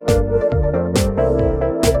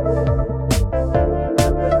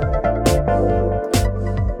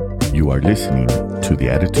listening to The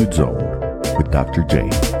Attitude Zone with Dr. J.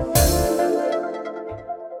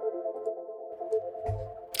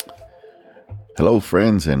 Hello,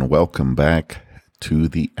 friends, and welcome back to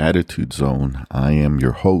The Attitude Zone. I am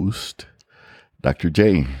your host, Dr.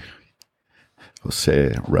 J.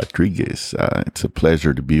 Jose Rodriguez. It's a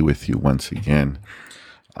pleasure to be with you once again.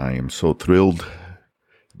 I am so thrilled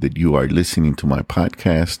that you are listening to my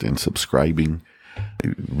podcast and subscribing.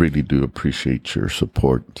 I really do appreciate your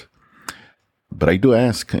support. But I do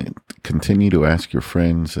continue to ask your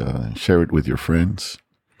friends, share it with your friends,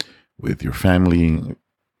 with your family,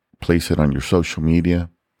 place it on your social media,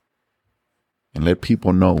 and let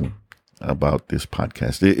people know about this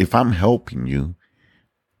podcast. If I'm helping you,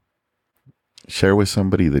 share with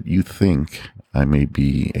somebody that you think I may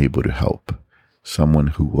be able to help, someone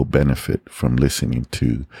who will benefit from listening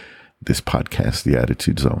to this podcast, The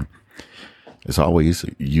Attitude Zone. As always,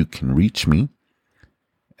 you can reach me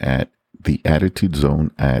at The Attitude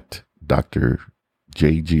Zone at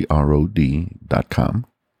drjgrod.com.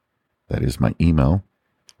 That is my email.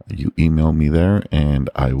 You email me there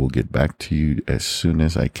and I will get back to you as soon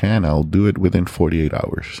as I can. I'll do it within 48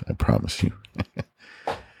 hours. I promise you.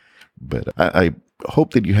 But I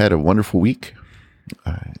hope that you had a wonderful week.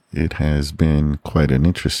 It has been quite an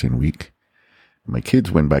interesting week. My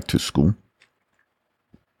kids went back to school.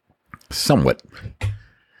 Somewhat.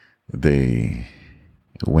 They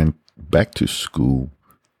went back to school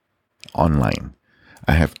online.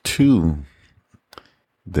 I have two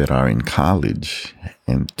that are in college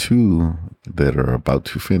and two that are about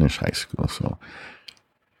to finish high school. So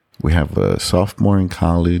we have a sophomore in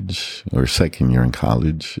college or second year in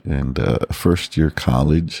college and a first year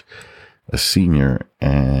college, a senior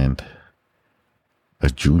and a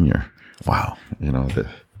junior. Wow. You know, the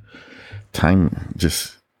time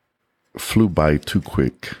just flew by too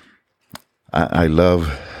quick. I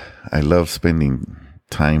love spending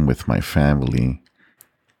time with my family,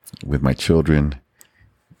 with my children.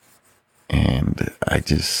 And I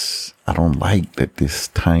don't like that this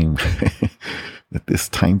time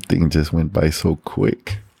thing just went by so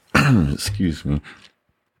quick. Excuse me.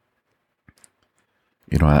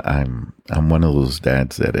 You know, I'm one of those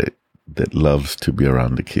dads that loves to be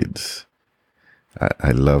around the kids.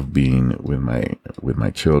 I love being with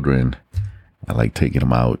my children. I like taking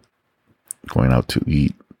them out, going out to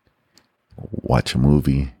eat, watch a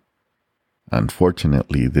movie.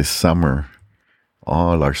 Unfortunately, this summer,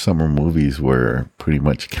 all our summer movies were pretty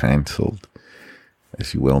much canceled.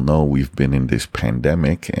 As you well know, we've been in this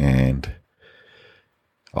pandemic and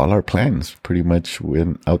all our plans pretty much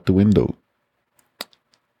went out the window.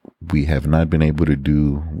 We have not been able to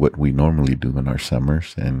do what we normally do in our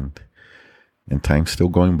summers, and time's still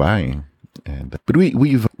going by. But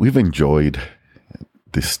we've enjoyed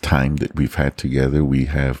this time that we've had together. We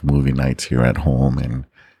have movie nights here at home, and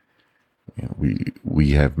you know,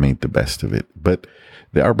 we have made the best of it. But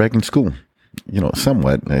they are back in school, you know,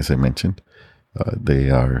 somewhat, as I mentioned. They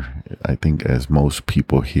are, I think, as most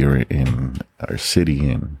people here in our city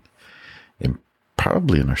and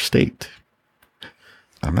probably in our state.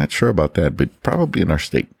 I'm not sure about that, but probably in our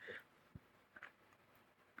state.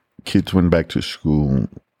 Kids went back to school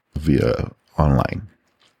via online.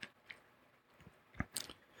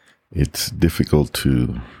 It's difficult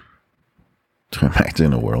to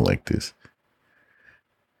imagine a world like this.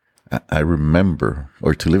 I remember,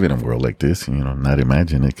 or to live in a world like this, you know, not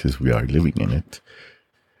imagine it because we are living in it.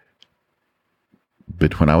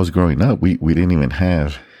 But when I was growing up, we didn't even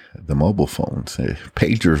have the mobile phones.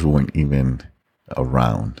 Pagers weren't even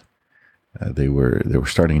around. They were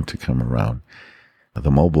starting to come around. The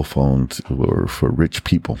mobile phones were for rich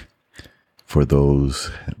people, for those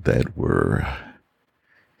that were,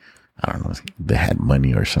 I don't know, they had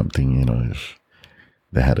money or something, you know.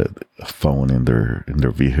 They had a phone in their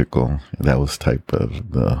vehicle. That was type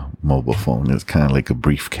of the mobile phone. It's kind of like a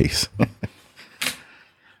briefcase.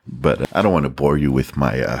 But I don't want to bore you with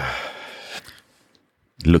my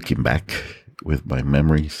looking back with my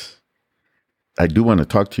memories. I do want to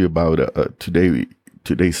talk to you about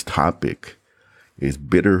today's topic is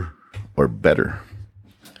bitter or better.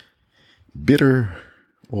 Bitter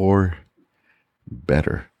or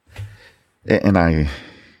better. And I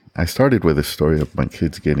started with a story of my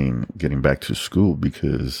kids getting back to school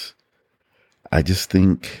because I just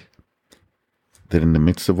think that in the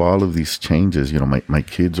midst of all of these changes, you know, my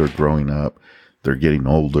kids are growing up, they're getting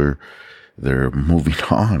older, they're moving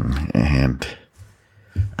on, and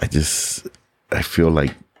I feel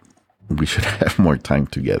like we should have more time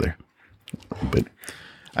together. But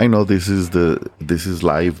I know this is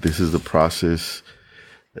life, this is the process.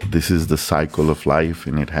 This is the cycle of life,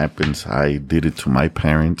 and it happens. I did it to my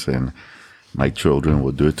parents, and My children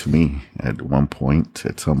will do it to me at one point,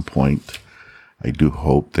 at some point. I do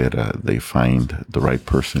hope that they find the right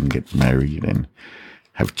person, get married, and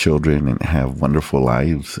have children, and have wonderful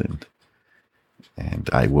lives, and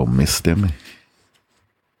I will miss them.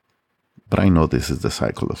 But I know this is the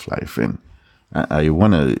cycle of life, and I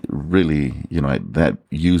want to really,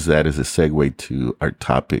 use that as a segue to our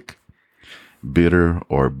topic, bitter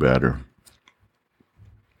or better.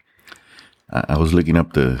 I was looking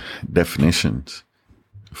up the definitions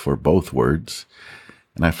for both words,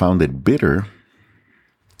 and I found that bitter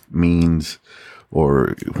means,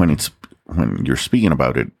 or when you're speaking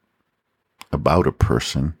about it, about a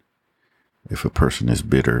person, if a person is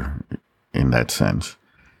bitter in that sense,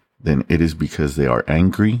 then it is because they are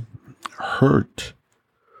angry, hurt,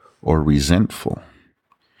 or resentful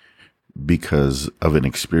because of an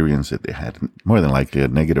experience that they had, more than likely a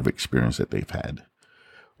negative experience that they've had,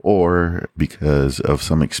 or because of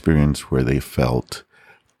some experience where they felt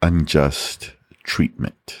unjust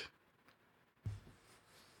treatment.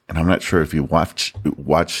 And I'm not sure if you watch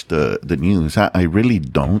the news. I really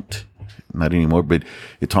don't, not anymore, but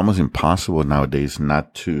it's almost impossible nowadays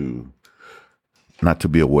not to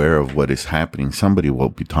be aware of what is happening. Somebody will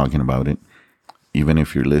be talking about it. Even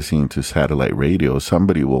if you're listening to satellite radio,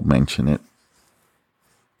 somebody will mention it.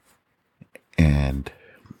 And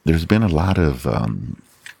there's been a lot of, I'm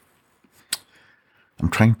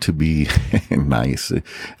trying to be nice.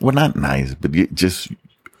 Well, not nice, but just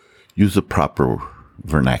use the proper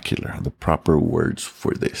vernacular, the proper words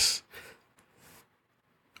for this.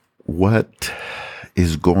 What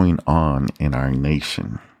is going on in our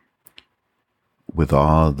nation with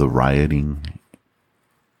all the rioting,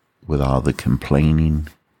 with all the complaining?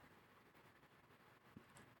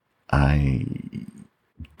 I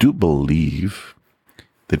do believe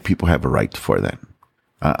that people have a right for that.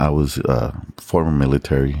 I was former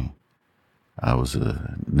military. I was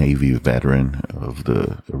a Navy veteran of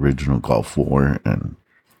the original Gulf War, and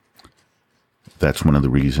that's one of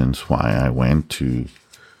the reasons why I went to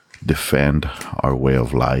defend our way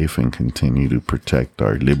of life and continue to protect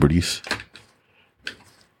our liberties.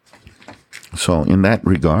 So in that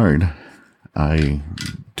regard, I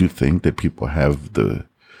do think that people have the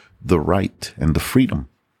right and the freedom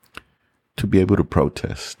to be able to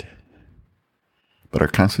protest. But our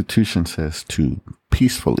Constitution says to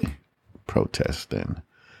peacefully protest. And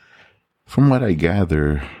from what I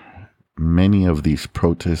gather, many of these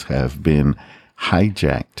protests have been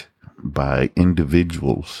hijacked by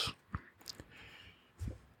individuals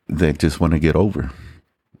that just want to get over.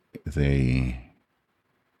 They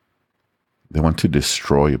want to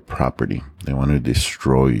destroy property. They want to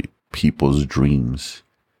destroy people's dreams,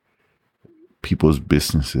 people's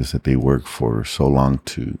businesses that they work for so long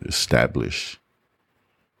to establish.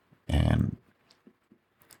 And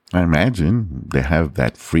I imagine they have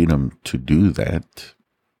that freedom to do that.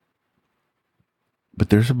 But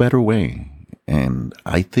there's a better way. And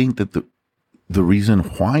I think that the reason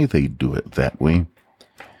why they do it that way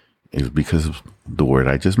is because of the word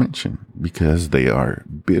I just mentioned, because they are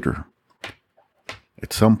bitter.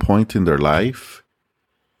 At some point in their life,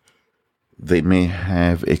 they may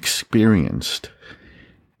have experienced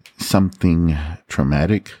something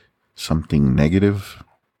traumatic, something negative,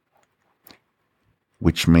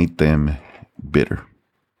 which made them bitter.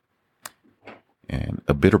 And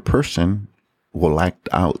a bitter person will act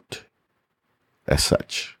out as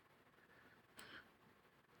such.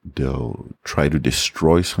 They'll try to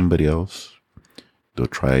destroy somebody else. They'll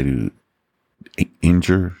try to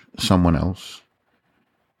injure someone else.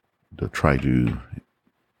 They'll try to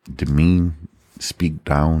demean, speak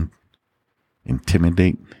down,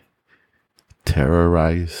 intimidate,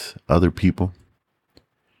 terrorize other people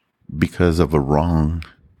because of a wrong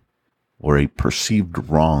or a perceived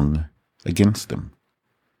wrong against them.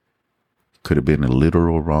 Could have been a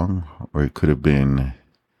literal wrong, or it could have been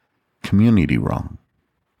community wrong.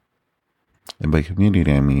 And by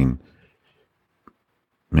community, I mean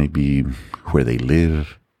maybe where they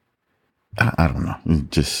live. I don't know.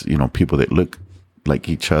 Just, people that look like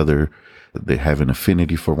each other, they have an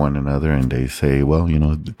affinity for one another, and they say, well,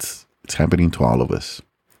 it's happening to all of us.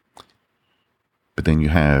 But then you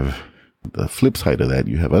have the flip side of that.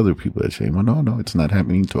 You have other people that say, well, no, it's not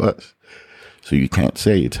happening to us. So you can't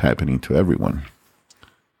say it's happening to everyone.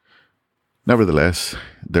 Nevertheless,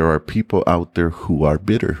 there are people out there who are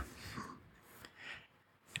bitter.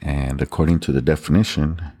 And according to the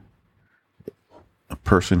definition, a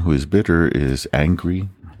person who is bitter is angry,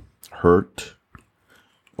 hurt,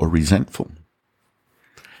 or resentful.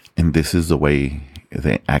 And this is the way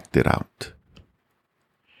they act it out.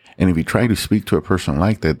 And if you try to speak to a person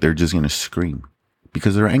like that, they're just going to scream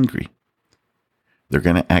because they're angry. They're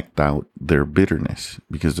going to act out their bitterness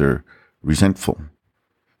because they're resentful.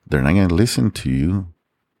 They're not going to listen to you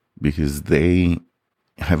because they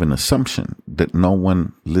have an assumption that no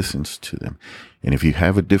one listens to them. And if you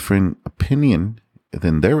have a different opinion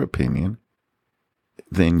than their opinion,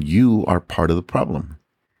 then you are part of the problem,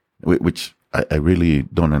 which I really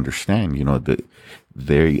don't understand. You know, that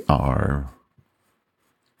they are,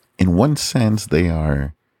 in one sense, they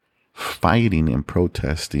are fighting and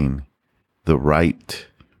protesting the right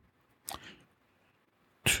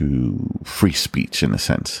to free speech, in a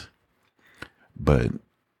sense. But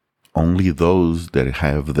only those that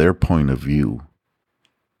have their point of view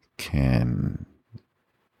can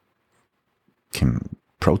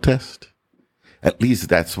protest. At least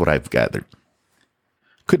that's what I've gathered.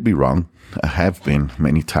 Could be wrong. I have been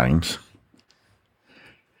many times.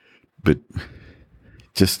 But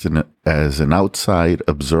just as an outside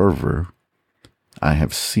observer, I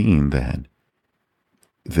have seen that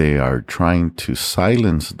they are trying to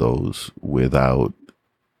silence those without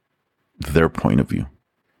their point of view.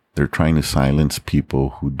 They're trying to silence people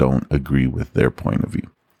who don't agree with their point of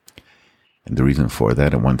view. And the reason for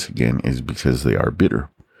that, and once again, is because they are bitter.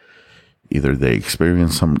 Either they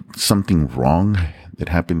experience something wrong that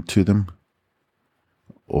happened to them,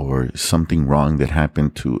 or something wrong that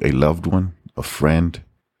happened to a loved one, a friend,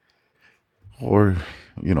 or,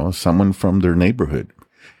 you know, someone from their neighborhood.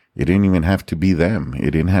 It didn't even have to be them.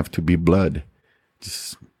 It didn't have to be blood.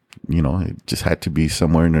 Just, you know, it just had to be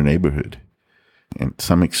somewhere in their neighborhood. And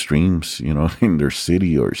some extremes, you know, in their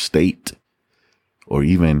city or state, or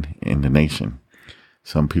even in the nation.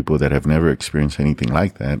 Some people that have never experienced anything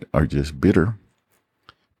like that are just bitter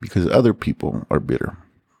because other people are bitter.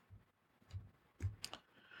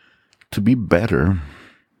 To be better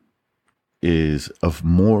is of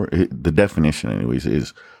more, the definition anyways,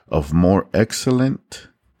 is of more excellent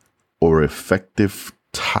or effective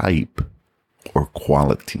type or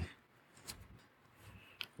quality.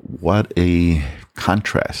 What a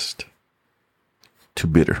contrast to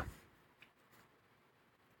bitter.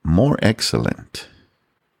 More excellent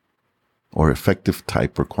or effective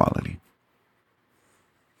type or quality.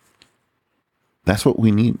 That's what we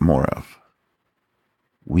need more of.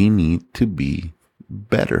 We need to be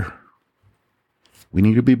better. We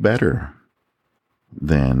need to be better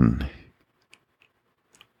than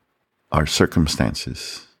our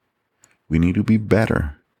circumstances. We need to be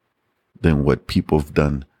better than what people have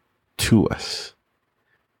done to us.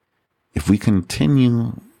 If we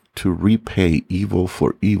continue to repay evil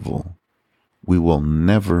for evil, we will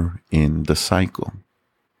never end the cycle.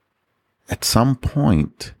 At some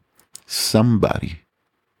point, somebody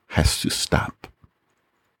has to stop.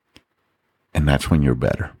 And that's when you're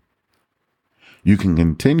better. You can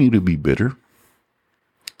continue to be bitter,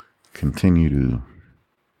 continue to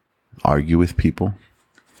argue with people,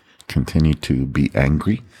 continue to be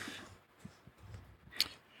angry,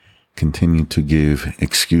 continue to give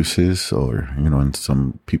excuses or, you know, in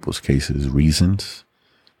some people's cases, reasons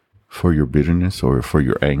for your bitterness or for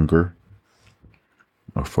your anger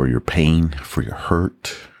or for your pain, for your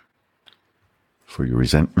hurt, for your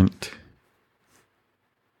resentment.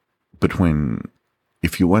 But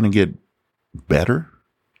if you want to get better,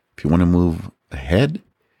 if you want to move ahead,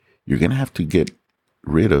 you're going to have to get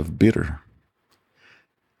rid of bitter.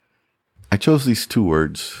 I chose these two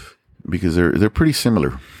words because they're pretty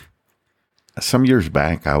similar. Some years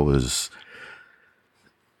back, I was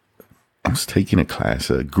taking a class,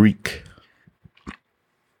 a Greek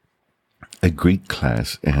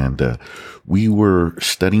class, and we were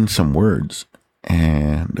studying some words,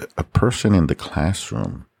 and a person in the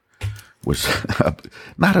classroom was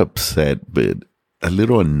not upset, but a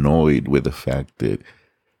little annoyed with the fact that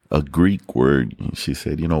a Greek word, she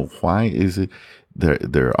said, you know, why is it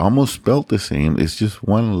they're almost spelled the same? It's just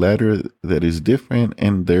one letter that is different,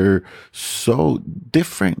 and they're so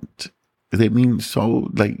different. They mean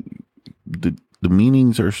so, like, the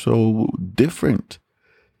meanings are so different.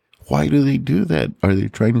 Why do they do that? Are they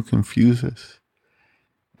trying to confuse us?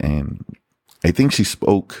 And I think she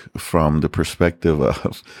spoke from the perspective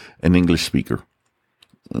of an English speaker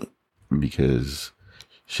because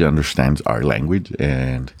she understands our language,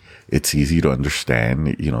 and it's easy to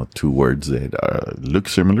understand, you know, two words that look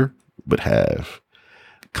similar but have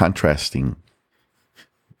contrasting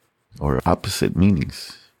or opposite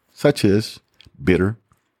meanings, such as bitter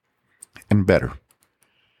and better.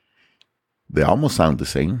 They almost sound the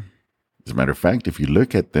same. As a matter of fact, if you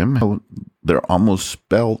look at them, they're almost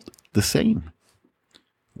spelled the same.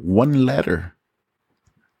 One letter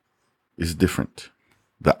is different.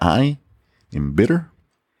 The I in bitter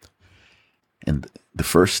and the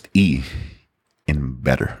first E in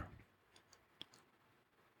better.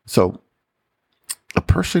 So a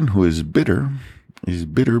person who is bitter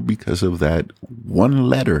because of that one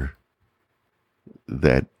letter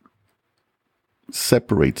that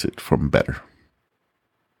separates it from better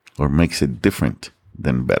or makes it different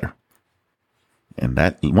than better. And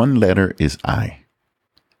that one letter is I.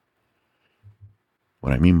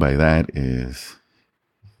 What I mean by that is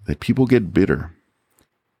that people get bitter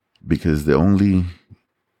because they only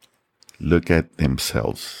look at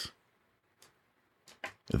themselves.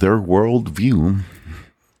 Their worldview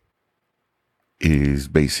is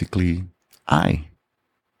basically I,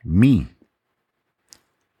 me.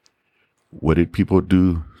 What did people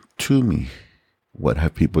do to me? What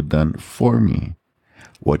have people done for me?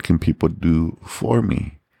 What can people do for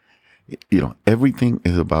me? Everything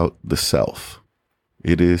is about the self.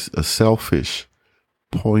 It is a selfish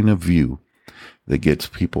point of view that gets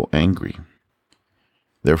people angry.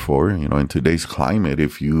 Therefore, in today's climate,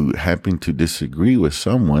 if you happen to disagree with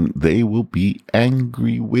someone, they will be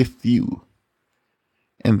angry with you.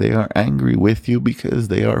 And they are angry with you because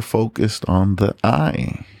they are focused on the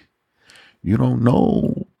I. You don't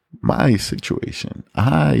know my situation.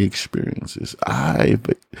 I experience this. I've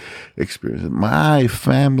experienced it. My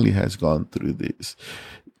family has gone through this.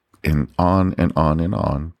 And on and on and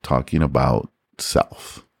on, talking about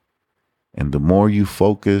self. And the more you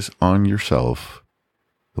focus on yourself,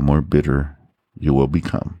 the more bitter you will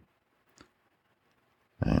become.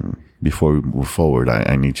 And before we move forward,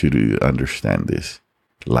 I need you to understand this.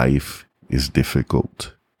 Life is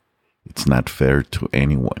difficult. It's not fair to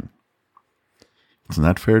anyone. It's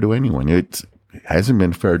not fair to anyone. It hasn't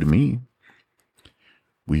been fair to me.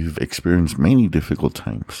 We've experienced many difficult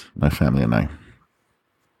times, my family and I.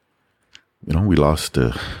 We lost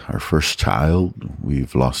our first child.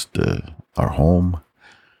 We've lost our home.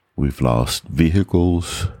 We've lost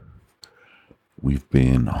vehicles. We've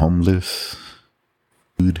been homeless.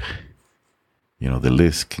 Food. The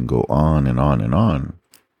list can go on and on and on.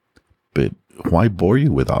 But why bore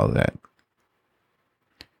you with all that?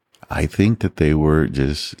 I think that they were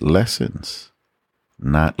just lessons,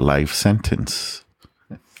 not life sentence.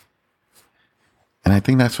 And I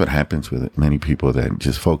think that's what happens with many people that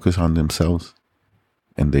just focus on themselves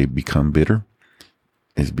and they become bitter,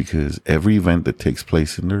 is because every event that takes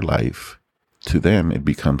place in their life, to them, it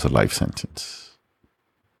becomes a life sentence.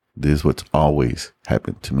 This is what's always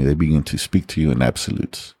happened to me. They begin to speak to you in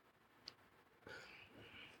absolutes.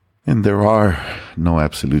 And there are no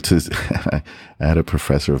absolutes. I had a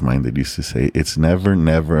professor of mine that used to say, it's never,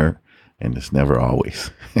 never, and it's never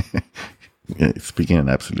always. Speaking in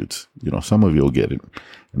absolutes, some of you will get it,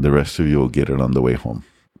 and the rest of you will get it on the way home.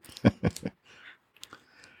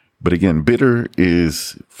 But again, bitter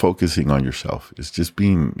is focusing on yourself. It's just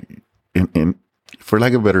being, for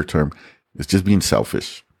lack of a better term, it's just being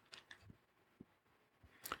selfish.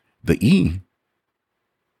 The E,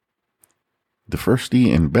 the first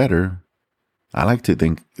E in better, I like to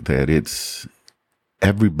think that it's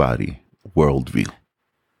everybody worldview.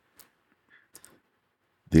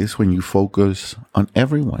 This when you focus on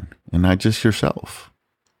everyone and not just yourself.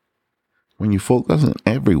 When you focus on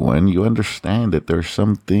everyone, you understand that there are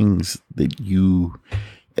some things that you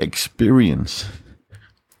experience,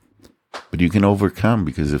 but you can overcome,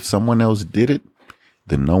 because if someone else did it,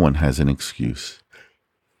 then no one has an excuse.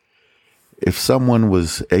 If someone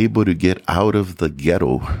was able to get out of the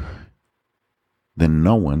ghetto, then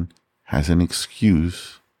no one has an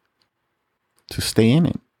excuse to stay in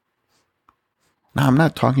it. Now, I'm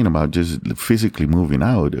not talking about just physically moving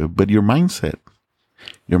out, but your mindset.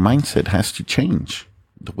 Your mindset has to change,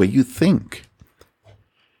 the way you think.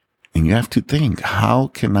 And you have to think, how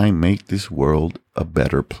can I make this world a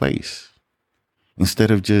better place? Instead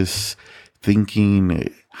of just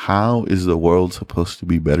thinking, how is the world supposed to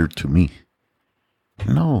be better to me?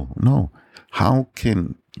 No. How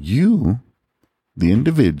can you, the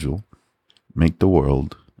individual, make the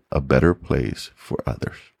world a better place for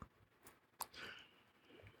others?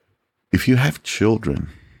 If you have children,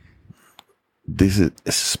 this is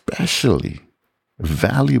especially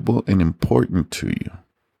valuable and important to you,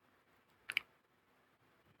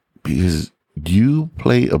 because you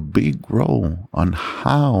play a big role on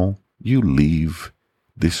how you leave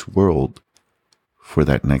this world for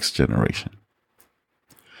that next generation.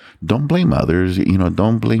 Don't blame others,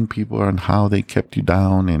 don't blame people on how they kept you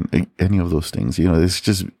down and any of those things.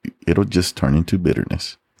 It'll just turn into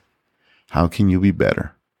bitterness. How can you be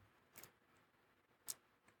better?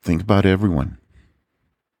 Think about everyone.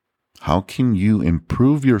 How can you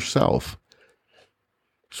improve yourself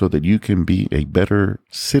so that you can be a better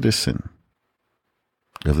citizen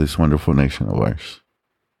of this wonderful nation of ours?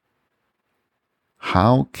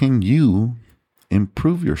 How can you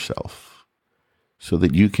improve yourself so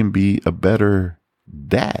that you can be a better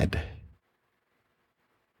dad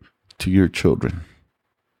to your children,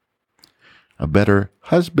 a better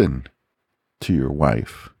husband to your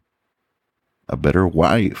wife, a better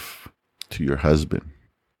wife to your husband,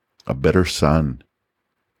 a better son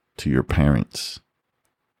to your parents.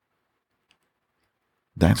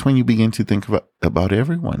 That's when you begin to think about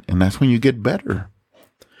everyone. And that's when you get better.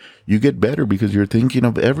 You get better because you're thinking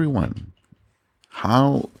of everyone.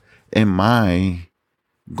 How am I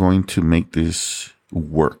going to make this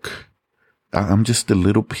work? I'm just a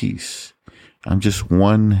little piece. I'm just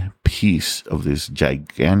one piece of this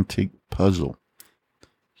gigantic puzzle,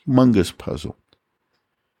 humongous puzzle.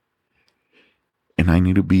 And I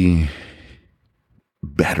need to be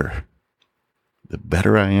better. The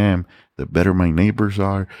better I am, the better my neighbors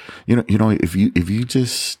are. If you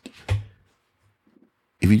just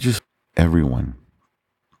everyone,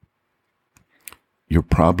 your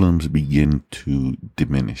problems begin to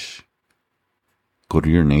diminish. Go to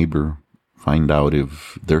your neighbor, find out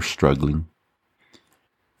if they're struggling.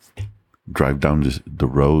 Drive down the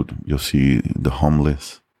road, you'll see the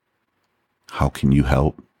homeless. How can you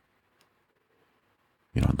help?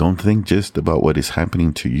 Don't think just about what is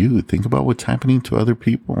happening to you. Think about what's happening to other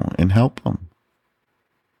people and help them.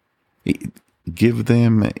 Give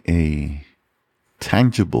them a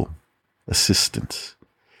tangible assistance.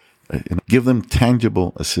 Give them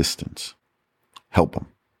tangible assistance. Help them.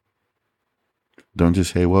 Don't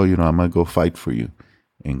just say, well, I'm going to go fight for you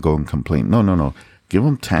and go and complain. No. Give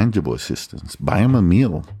them tangible assistance. Buy them a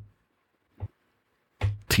meal.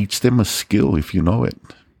 Teach them a skill if you know it.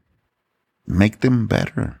 Make them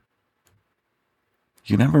better.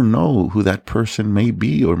 You never know who that person may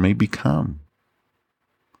be or may become.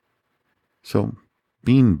 So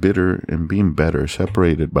being bitter and being better are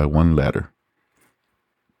separated by one letter.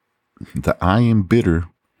 The I in bitter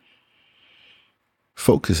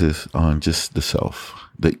focuses on just the self.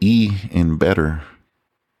 The E in better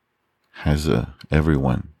has a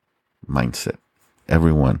everyone mindset,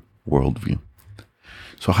 everyone worldview.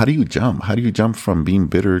 So how do you jump? How do you jump from being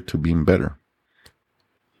bitter to being better?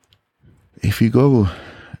 If you go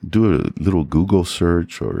do a little Google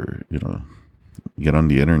search or, get on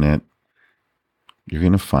the internet, you're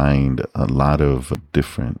going to find a lot of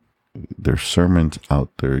there's sermons out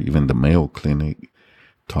there. Even the Mayo Clinic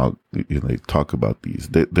they talk about these.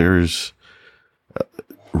 There's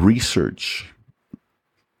research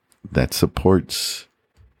that supports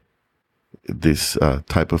this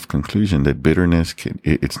type of conclusion that bitterness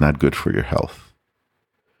it's not good for your health.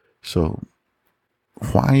 So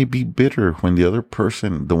why be bitter when the other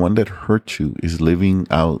person, the one that hurt you, is living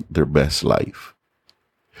out their best life?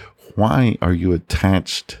 Why are you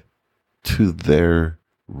attached to their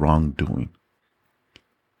wrongdoing?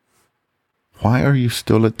 Why are you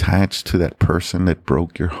still attached to that person that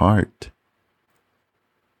broke your heart?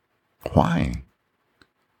 Why?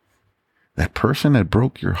 That person that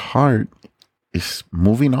broke your heart is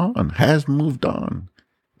moving on, has moved on,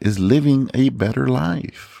 is living a better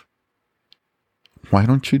life. Why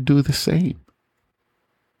don't you do the same?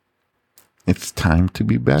 It's time to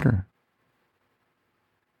be better.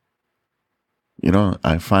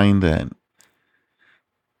 I find that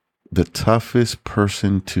the toughest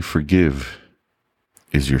person to forgive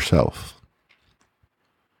is yourself.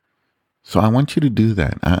 So I want you to do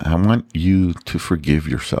that. I want you to forgive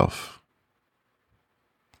yourself.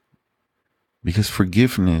 Because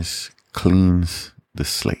forgiveness cleans the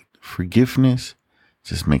slate. Forgiveness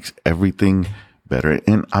just makes everything better.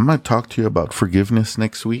 And I'm going to talk to you about forgiveness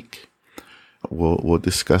next week. We'll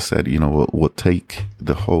discuss that. We'll take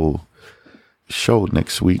the whole show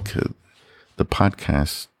next week, the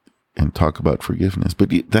podcast, and talk about forgiveness. But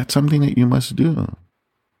that's something that you must do.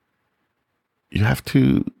 You have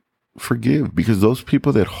to forgive, because those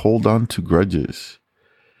people that hold on to grudges,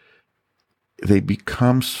 they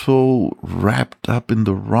become so wrapped up in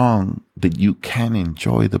the wrong that you can't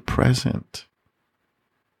enjoy the present.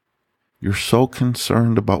 You're so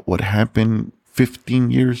concerned about what happened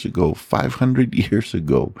 15 years ago, 500 years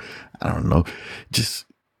ago. I don't know, just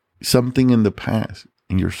something in the past.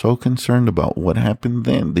 And you're so concerned about what happened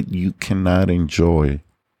then that you cannot enjoy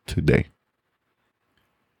today.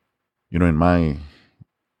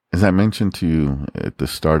 As I mentioned to you at the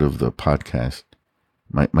start of the podcast,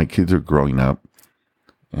 my kids are growing up,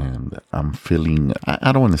 and I'm feeling,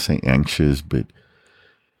 I don't want to say anxious, but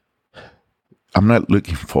I'm not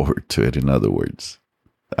looking forward to it. In other words,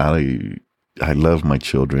 I love my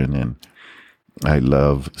children and I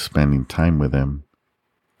love spending time with them.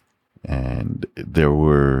 And there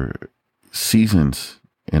were seasons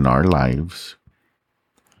in our lives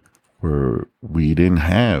where we didn't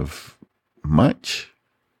have much.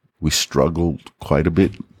 We struggled quite a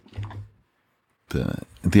bit.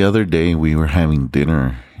 The other day we were having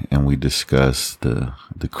dinner and we discussed the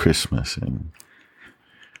Christmas, and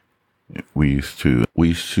we used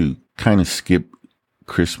to kind of skip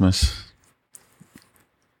Christmas.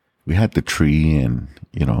 We had the tree and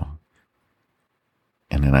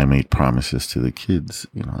then I made promises to the kids.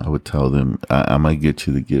 I would tell them, I might get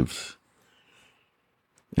you the gifts.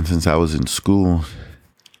 And since I was in school,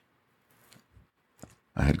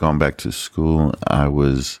 I had gone back to school, I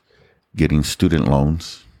was getting student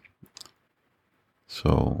loans.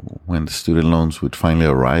 So when the student loans would finally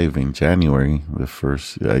arrive in January, I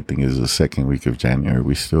think it was the second week of January,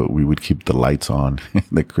 we would keep the lights on,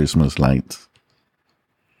 the Christmas lights.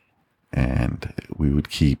 And we would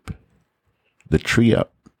keep the tree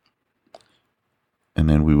up. And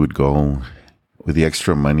then we would go with the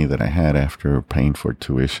extra money that I had after paying for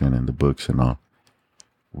tuition and the books and all.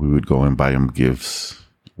 We would go and buy them gifts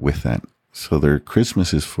with that. So their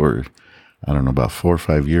Christmas is for, I don't know, about 4 or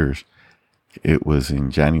 5 years. It was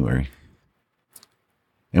in January.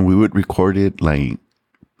 And we would record it like,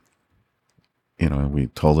 we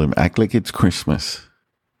told them, act like it's Christmas.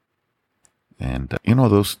 And,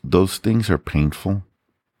 those things are painful.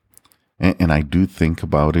 And I do think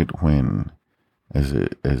about it when,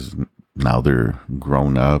 as now they're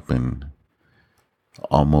grown up and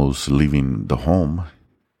almost leaving the home.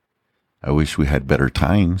 I wish we had better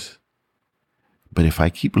times. But if I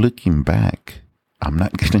keep looking back, I'm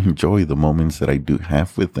not going to enjoy the moments that I do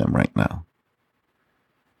have with them right now.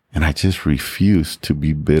 And I just refuse to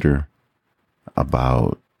be bitter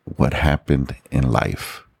about what happened in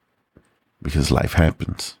life, because life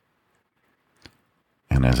happens.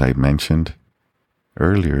 And as I mentioned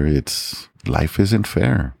earlier, life isn't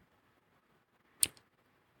fair.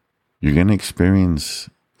 You're going to experience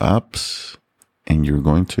ups and you're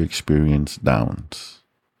going to experience downs.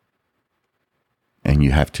 And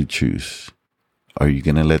you have to choose. Are you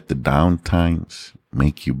going to let the down times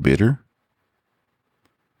make you bitter?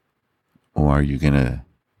 Or are you going to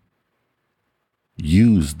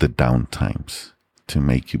use the down times to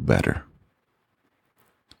make you better?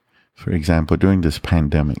 For example, during this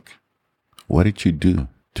pandemic, what did you do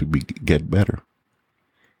to get better?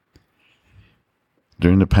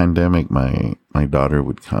 During the pandemic, my daughter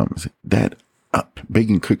would come and say, Dad, I'm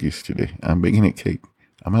baking cookies today. I'm baking a cake.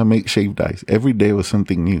 I'm going to make shaved ice. Every day was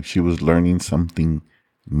something new. She was learning something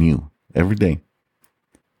new every day.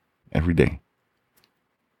 Every day.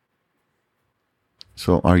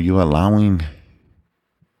 So are you allowing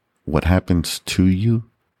what happens to you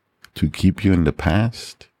to keep you in the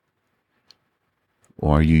past?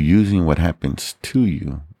 Or are you using what happens to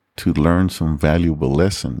you to learn some valuable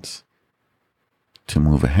lessons to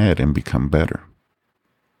move ahead and become better?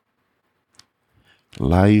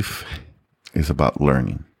 Life is about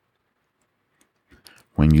learning.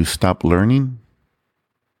 When you stop learning,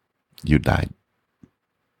 you die.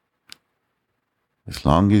 As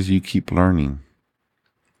long as you keep learning,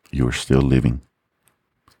 you are still living.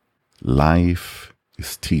 Life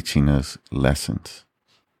is teaching us lessons,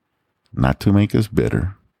 not to make us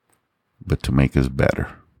bitter, but to make us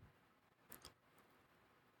better.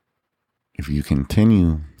 If you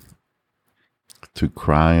continue to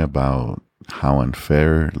cry about how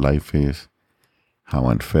unfair life is, how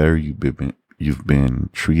unfair you've been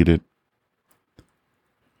treated,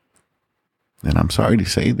 then I'm sorry to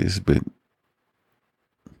say this, but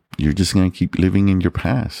you're just going to keep living in your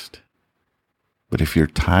past. But if you're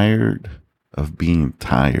tired of being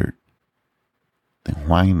tired, then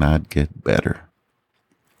why not get better?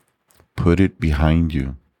 Put it behind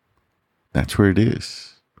you. That's where it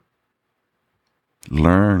is.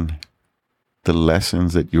 Learn the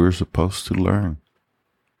lessons that you're supposed to learn.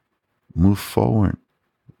 Move forward.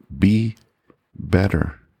 Be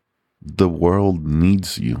better. The world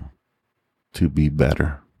needs you to be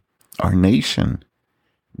better. Our nation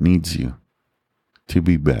needs you to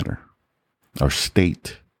be better. Our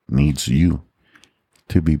state needs you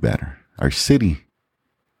to be better. Our city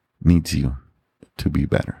needs you to be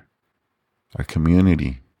better. Our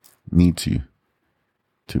community needs you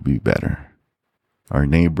to be better. Our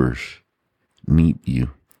neighbors need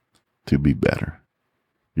you to be better.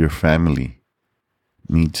 Your family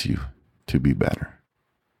needs you to be better.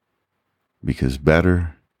 Because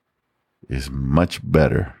better is much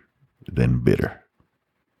better than bitter.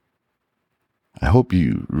 I hope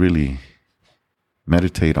you really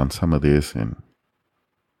meditate on some of this and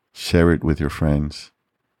share it with your friends.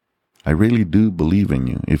 I really do believe in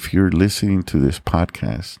you. If you're listening to this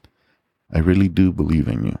podcast, I really do believe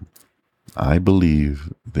in you. I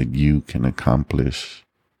believe that you can accomplish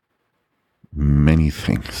many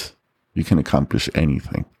things. You can accomplish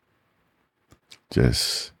anything.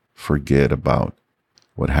 Just forget about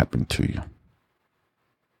what happened to you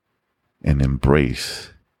and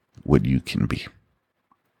embrace what you can be.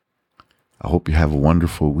 I hope you have a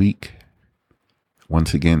wonderful week.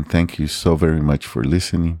 Once again, thank you so very much for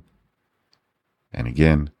listening. And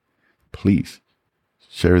again, please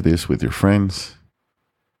share this with your friends.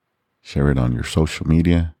 Share it on your social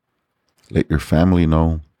media. Let your family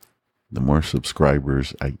know. The more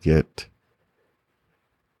subscribers I get,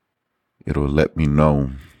 it'll let me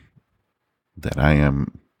know that I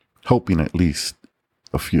am helping at least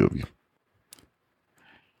a few of you.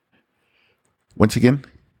 Once again,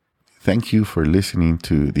 thank you for listening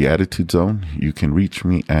to The Attitude Zone. You can reach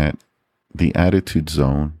me at The Attitude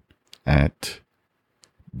Zone at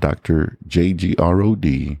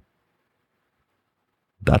drjgrod.com.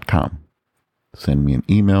 Send me an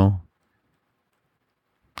email.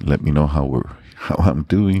 Let me know how I'm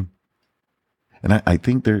doing. And I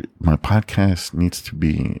think my podcast needs to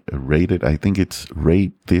be rated. I think it's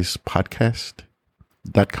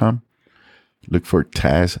ratethispodcast.com. Look for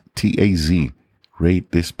Taz, T-A-Z,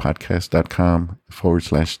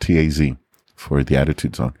 ratethispodcast.com/TAZ for The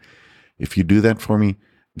Attitude Zone. If you do that for me,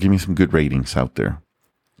 give me some good ratings out there.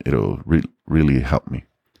 It'll really help me.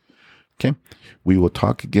 Okay. We will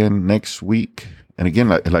talk again next week. And again,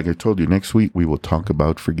 like I told you, next week we will talk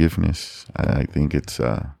about forgiveness. I think it's,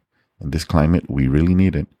 in this climate, we really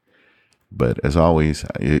need it. But as always,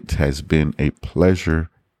 it has been a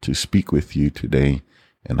pleasure to speak with you today.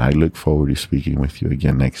 And I look forward to speaking with you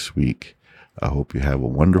again next week. I hope you have a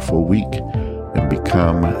wonderful week and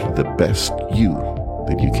become the best you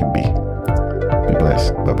that you can be. Be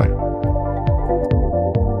blessed. Bye-bye.